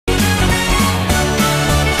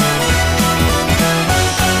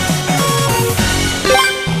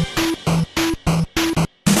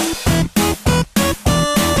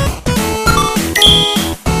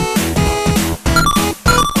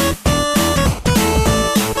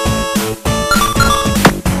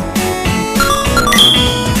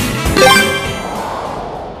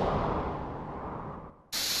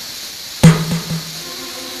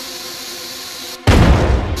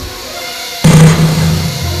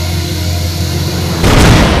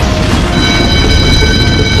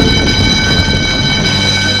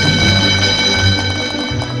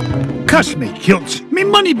Blast me kilts. Me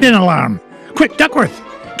money bin alarm. Quick, Duckworth,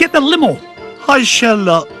 get the limo. I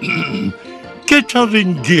shall, get her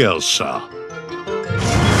in gear, sir.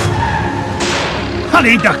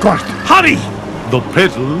 Hurry, Duckworth, hurry! The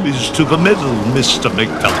pedal is to the metal, Mr.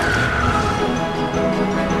 McDuck.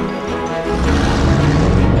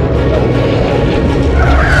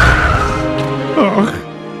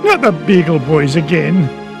 Oh, not the Beagle Boys again.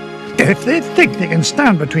 If they think they can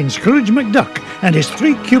stand between Scrooge McDuck and his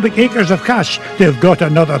 3 cubic acres of cash, they've got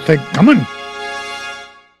another thing coming.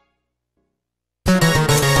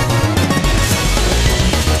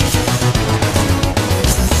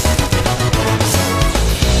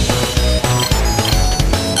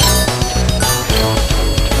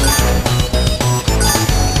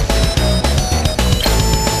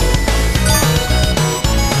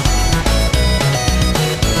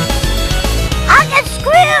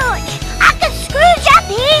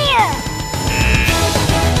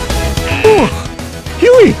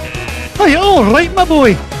 All right, my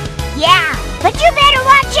boy. Yeah, but you better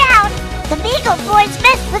watch out. The Beagle Boys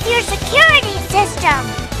messed with your security system.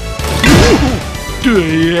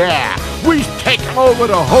 Yeah, we've taken over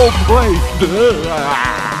the whole place.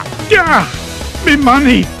 Yeah, me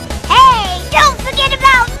money. Hey, don't forget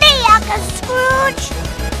about me, Uncle Scrooge.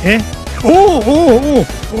 Eh? Oh,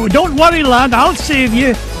 don't worry, lad. I'll save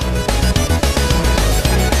you.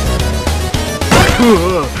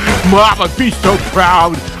 Mama, be so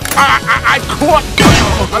proud. I caught.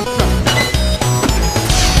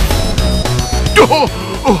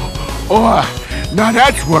 Now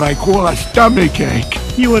that's what I call a stomachache.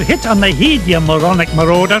 You were hit on the head, you moronic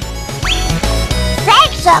marauder.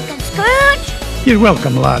 Thanks, Uncle Scrooge. You're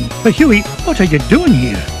welcome, lad. But Huey, what are you doing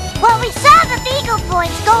here? Well, we saw the Beagle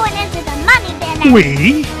Boys going into the money bin and...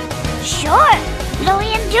 We? Sure.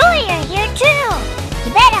 Louie and Dewey are here, too.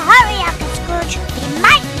 You better hurry, Uncle Scrooge. They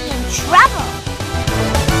might be in trouble.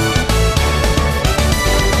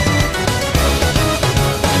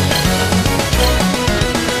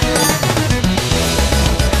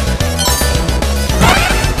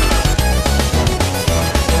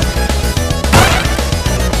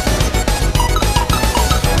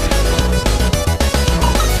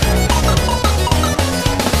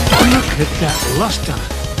 Look at that luster.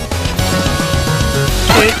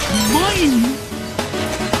 It's mine.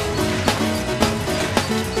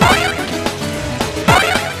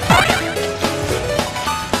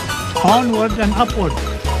 Onward and upward.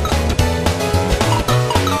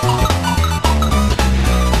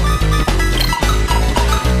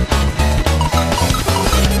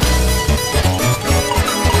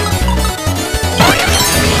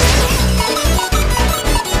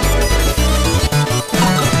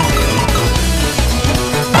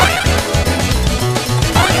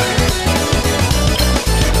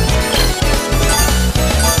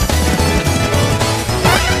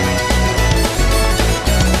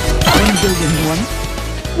 $1,000,000,001,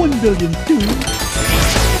 $1,000,002.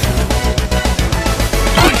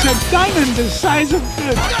 It's a diamond the size of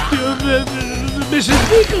Mrs.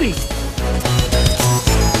 Weekly.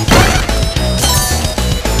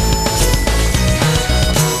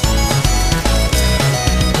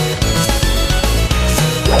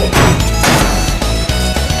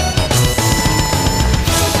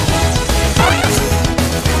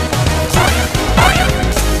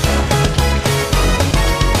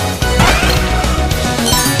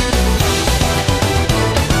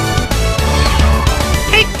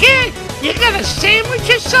 You got a sandwich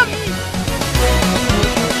or something?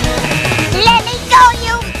 Let me go,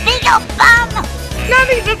 you big old bum! Not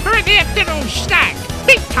even for an afternoon snack.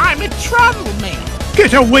 Big time in trouble, man.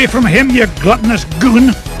 Get away from him, you gluttonous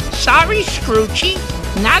goon! Sorry, Scroochy.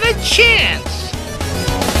 Not a chance.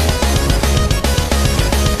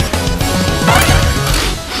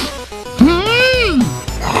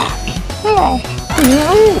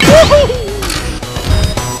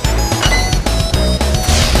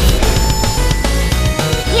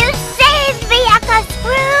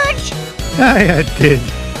 I did.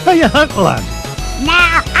 Are you hurt, lad?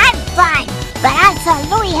 Nah, I'm fine. But I saw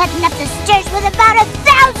Louie heading up the stairs with about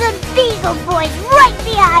 1,000 Beagle Boys right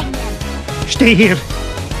behind him. Stay here.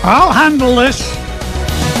 I'll handle this.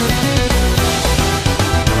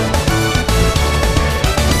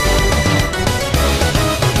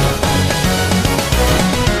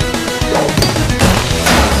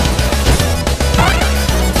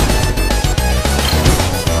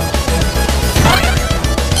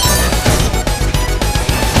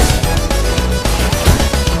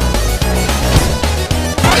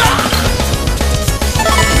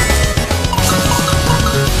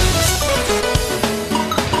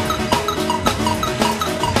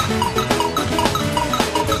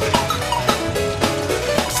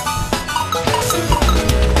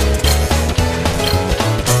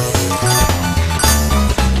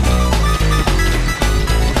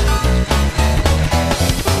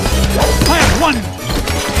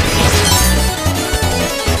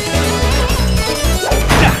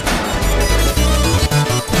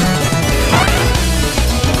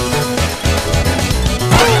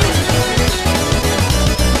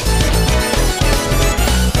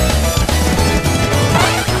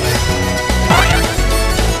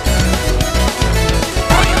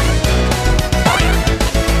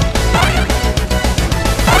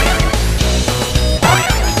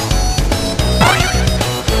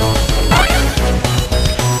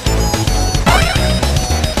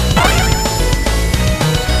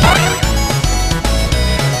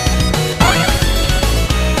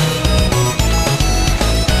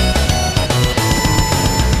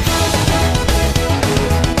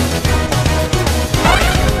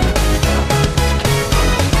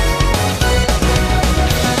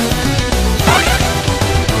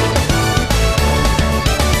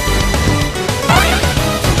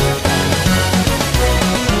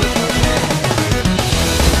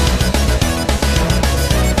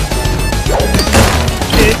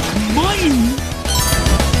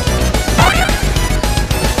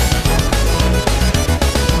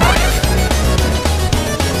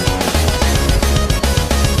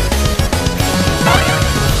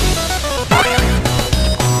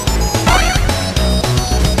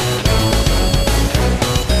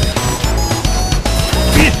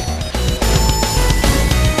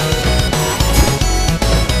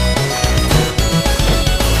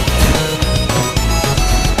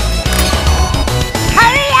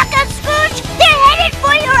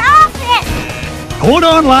 Hold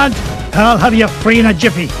on, lad. I'll have you free in a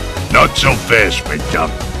jiffy. Not so fast, McDuck.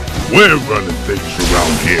 We're running things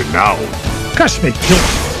around here now. Cuss me, kilt.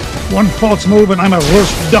 One false move and I'm a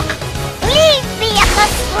roast duck. Leave me, Uncle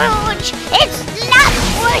Scrooge. It's not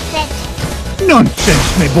worth it.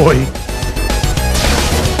 Nonsense, me boy.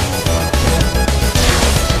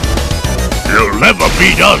 You'll never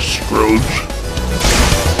beat us, Scrooge.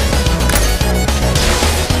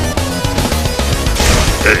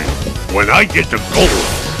 Hey, when I get to gold,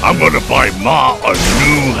 I'm gonna buy Ma a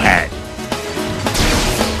new hat.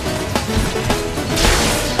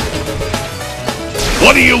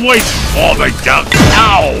 What are you waiting for, McDuck?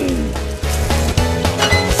 Ow!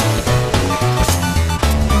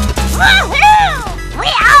 Woohoo! We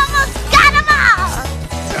almost got 'em all!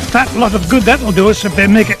 A fat lot of good that'll do us if they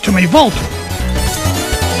make it to me vault.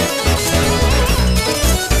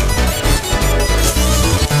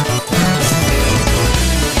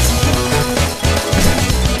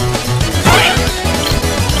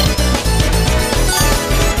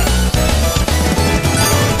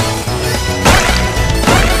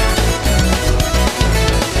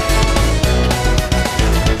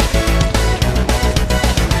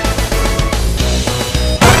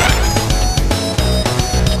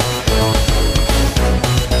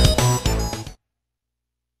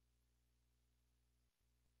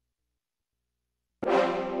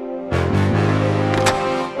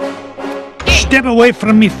 Step away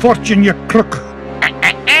from me, fortune, you crook.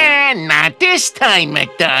 Not this time,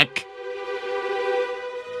 McDuck.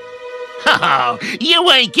 Oh, you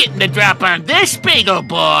ain't getting the drop on this big ol'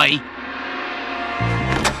 boy.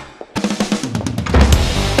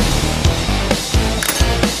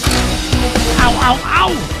 Ow, ow,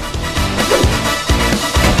 ow!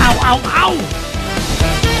 Ow, ow, ow!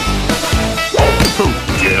 Oh,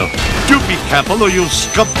 dear. Do be careful or you'll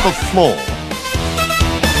scud the floor.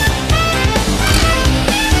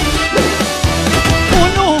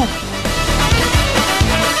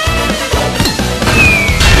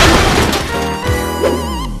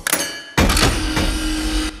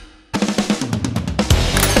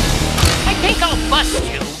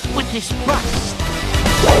 This bust.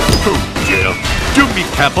 Oh dear. Do be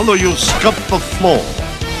careful or you'll scud the floor.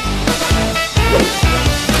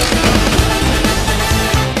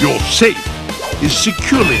 Your safe is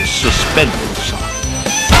securely suspended, sir.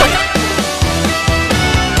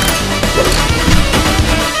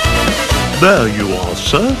 There you are,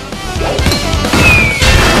 sir.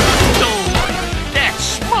 Oh, that's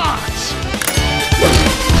smart.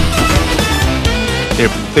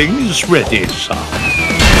 Everything is ready, sir.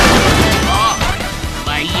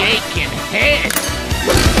 Aching head.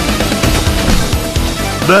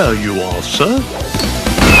 There you are, sir.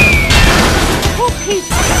 Okay.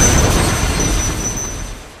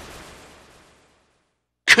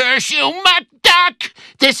 Curse you, McDuck!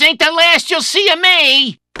 This ain't the last you'll see of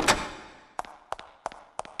me!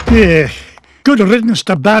 Yeah, good riddance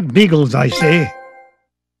to bad beagles, I say.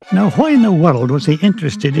 Now, why in the world was he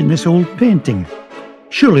interested in this old painting?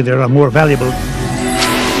 Surely there are more valuable...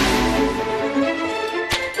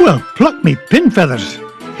 Well, pluck me pin feathers.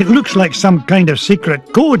 It looks like some kind of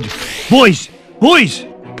secret code. Boys! Boys!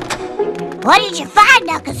 What did you find,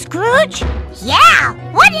 Uncle Scrooge? Yeah,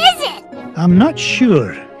 what is it? I'm not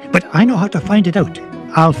sure, but I know how to find it out.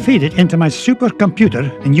 I'll feed it into my supercomputer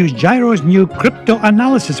and use Gyro's new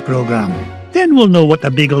crypto-analysis program. Then we'll know what the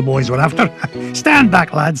Beagle Boys were after. Stand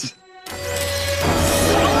back, lads.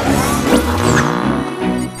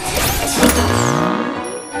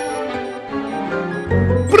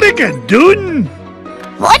 Brigadoon!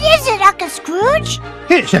 What is it, Uncle Scrooge?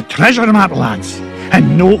 It's a treasure map, lads.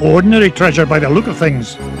 And no ordinary treasure by the look of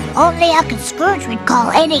things. Only Uncle Scrooge would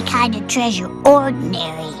call any kind of treasure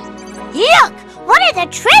ordinary. Look! One of the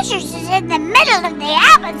treasures is in the middle of the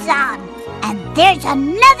Amazon. And there's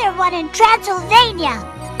another one in Transylvania.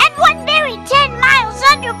 And one buried 10 miles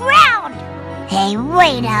underground. Hey,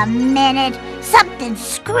 wait a minute. Something's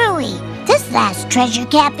screwy. This last treasure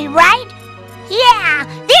can't be right. Yeah,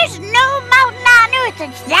 there's no mountain on Earth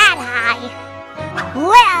that's that high.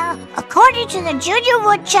 Well, according to the Junior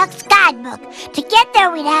Woodchuck's guidebook, to get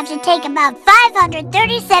there we'd have to take about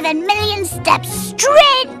 537 million steps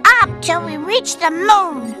straight up till we reach the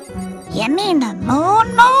moon. You mean the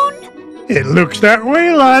moon? It looks that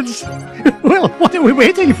way, lads. Well, what are we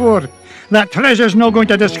waiting for? That treasure's not going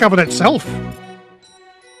to discover itself.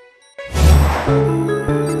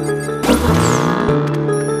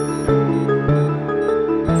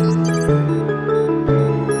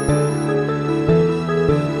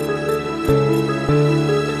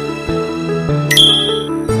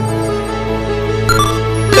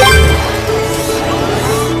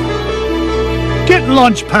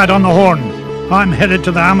 Launch pad on the horn. I'm headed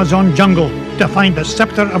to the Amazon jungle to find the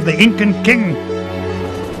scepter of the Incan king.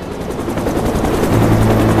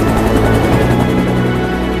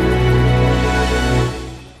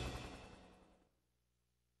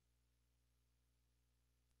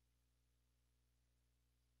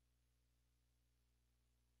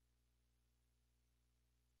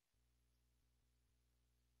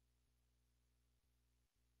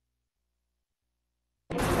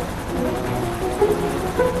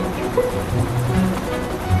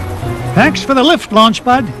 Thanks for the lift,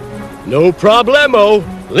 Launchpad. No problemo.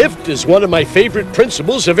 Lift is one of my favorite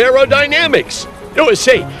principles of aerodynamics. Oh,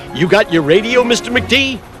 say, you got your radio, Mr.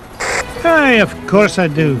 McD? Aye, of course I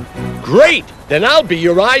do. Great! Then I'll be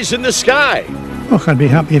your eyes in the sky. Oh, I'd be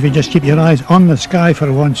happy if you just keep your eyes on the sky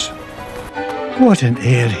for once. What an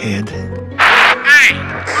airhead. Hey,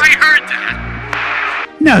 I heard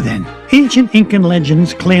that. Now then, ancient Incan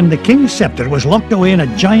legends claim the king's scepter was locked away in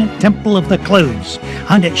a giant temple of the clouds,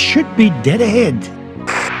 and it should be dead ahead.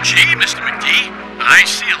 Gee, Mr. McD, I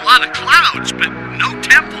see a lot of clouds, but no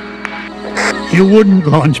temple. You wouldn't,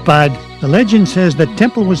 Launchpad. The legend says the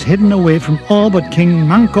temple was hidden away from all but King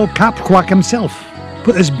Manco Capquack himself.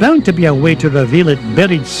 But there's bound to be a way to reveal it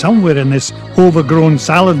buried somewhere in this overgrown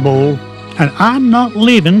salad bowl, and I'm not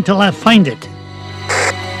leaving till I find it.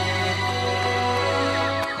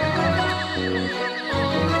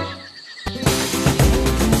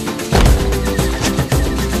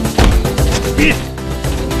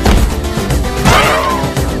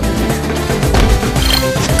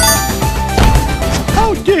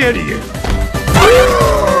 How dare you!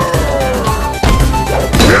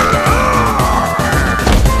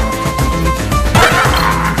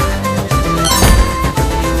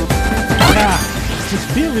 It's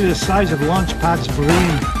barely the size of Launchpad's brain.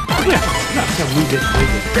 Well, that's a wee bit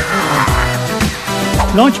bigger.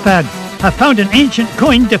 Launchpad, I found an ancient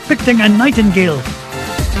coin depicting a nightingale.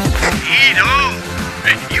 Neato!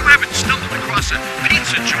 You haven't stumbled across a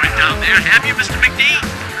pizza joint down there, have you, Mr. McD?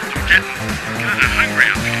 I'm getting kind of hungry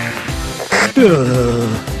up here.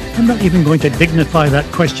 I'm not even going to dignify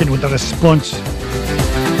that question with a response.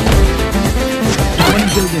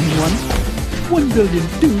 1,000,001,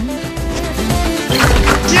 1,000,002.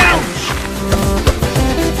 Ouch!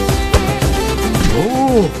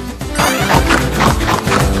 Oh!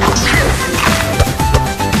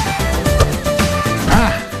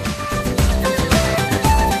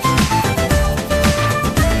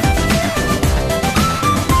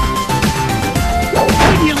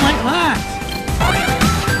 How do you like that?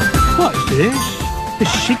 What's this? The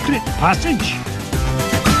secret passage?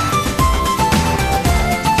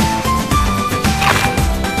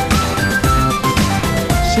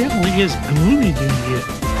 Certainly is gloomy down here.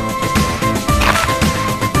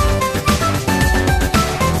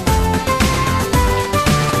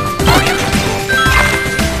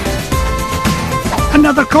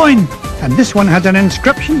 Another coin, and this one has an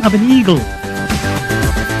inscription of an eagle.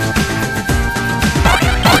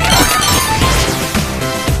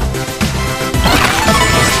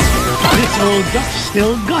 This old duck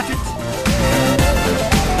still got it.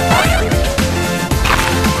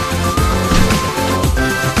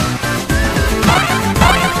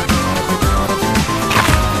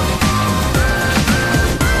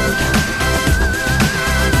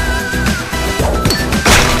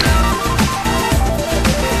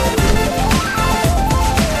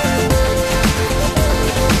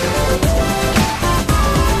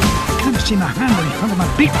 See my hand in front of my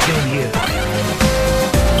beak down here.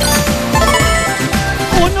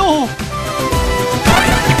 Oh no!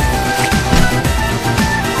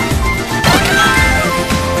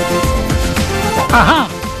 Aha!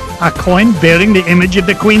 A coin bearing the image of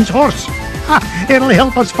the Queen's horse. Ha! It'll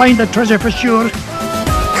help us find the treasure for sure.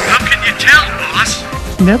 How can you tell, boss?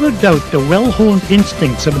 Never doubt the well-honed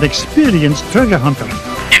instincts of an experienced treasure hunter.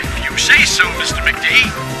 If you say so, Mr.